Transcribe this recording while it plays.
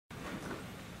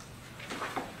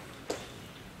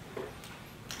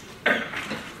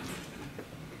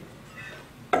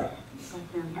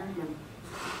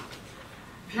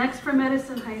Next from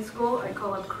Edison High School, I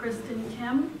call up Christin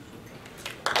Kim.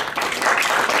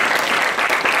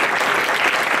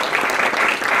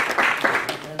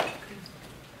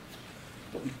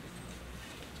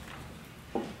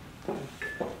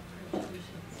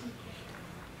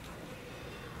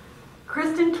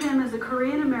 Christin Kim is a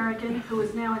Korean American who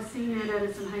is now a senior at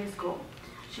Edison High School.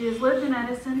 She has lived in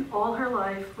Edison all her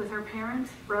life with her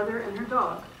parents, brother, and her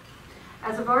dog.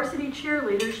 As a varsity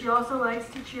cheerleader, she also likes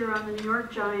to cheer on the New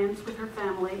York Giants with her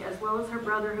family, as well as her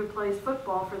brother who plays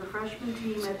football for the freshman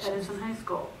team at Edison High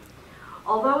School.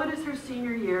 Although it is her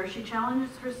senior year, she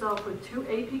challenges herself with 2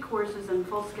 AP courses and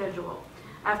full schedule.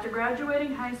 After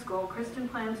graduating high school, Christin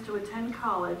plans to attend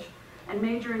college and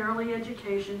major in early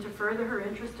education to further her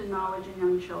interest in knowledge in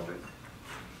young children.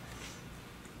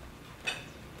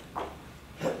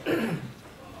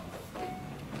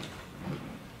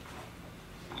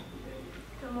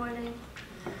 Good morning.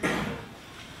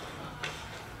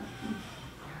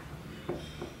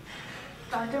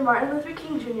 Dr. Martin Luther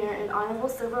King Jr., an honorable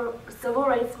civil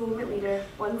rights movement leader,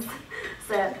 once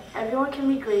said, "Everyone can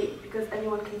be great because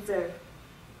anyone can serve."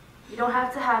 You don't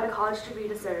have to have a college degree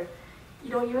to serve.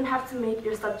 You don't even have to make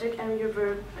your subject and your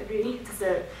verb agree to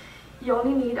serve. You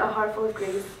only need a heart full of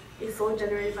grace, a soul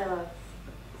generated by love.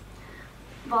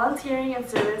 Volunteering and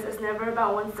service is never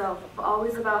about oneself, but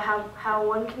always about how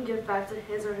one can give back to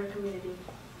his or her community.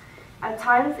 At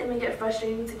times, it may get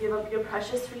frustrating to give up your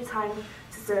precious free time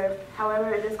to serve.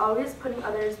 However, it is always putting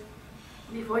others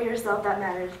before yourself that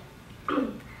matters.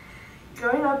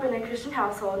 Growing up in a Christian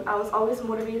household, I was always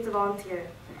motivated to volunteer.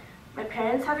 My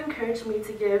parents have encouraged me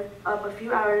to give up a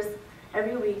few hours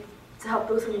every week to help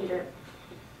those who need it.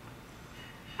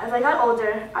 As I got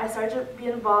older, I started to be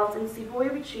involved in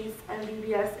sleepaway retreats and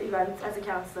VBS events as a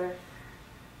counselor.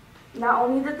 Not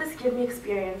only did this give me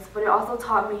experience, but it also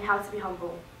taught me how to be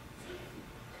humble.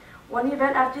 One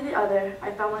event after the other,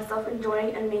 I found myself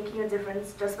enjoying and making a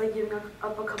difference just by giving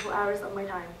up a couple hours of my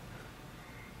time.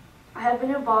 I have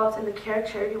been involved in the CARE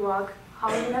Charity Walk,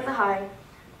 Halloween at the High,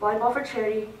 Volleyball for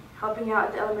Charity, helping out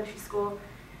at the elementary school,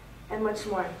 and much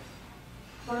more.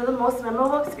 One of the most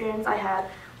memorable experiences I had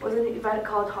was an event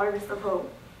called Harvest of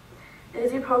Hope. It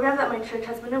is a program that my church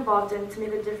has been involved in to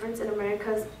make a difference in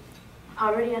America's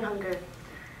poverty and hunger.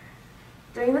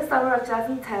 During the summer of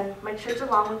 2010, my church,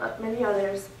 along with many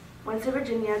others, went to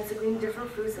Virginia to glean different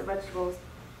fruits and vegetables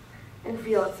in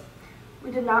fields.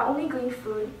 We did not only glean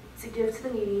food to give to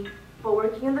the needy, but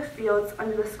working in the fields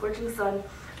under the scorching sun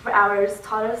for hours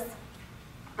taught us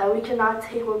that we cannot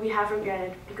take what we have for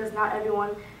granted, because not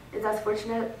everyone is as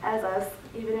fortunate as us,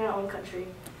 even in our own country.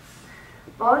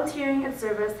 Volunteering and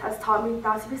service has taught me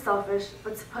not to be selfish,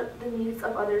 but to put the needs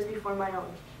of others before my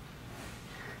own.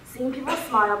 Seeing people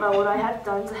smile about what I have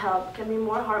done to help can be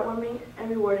more heartwarming and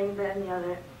rewarding than any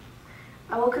other.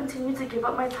 I will continue to give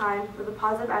up my time with a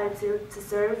positive attitude to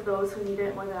serve those who need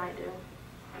it more than I do.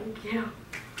 Thank you.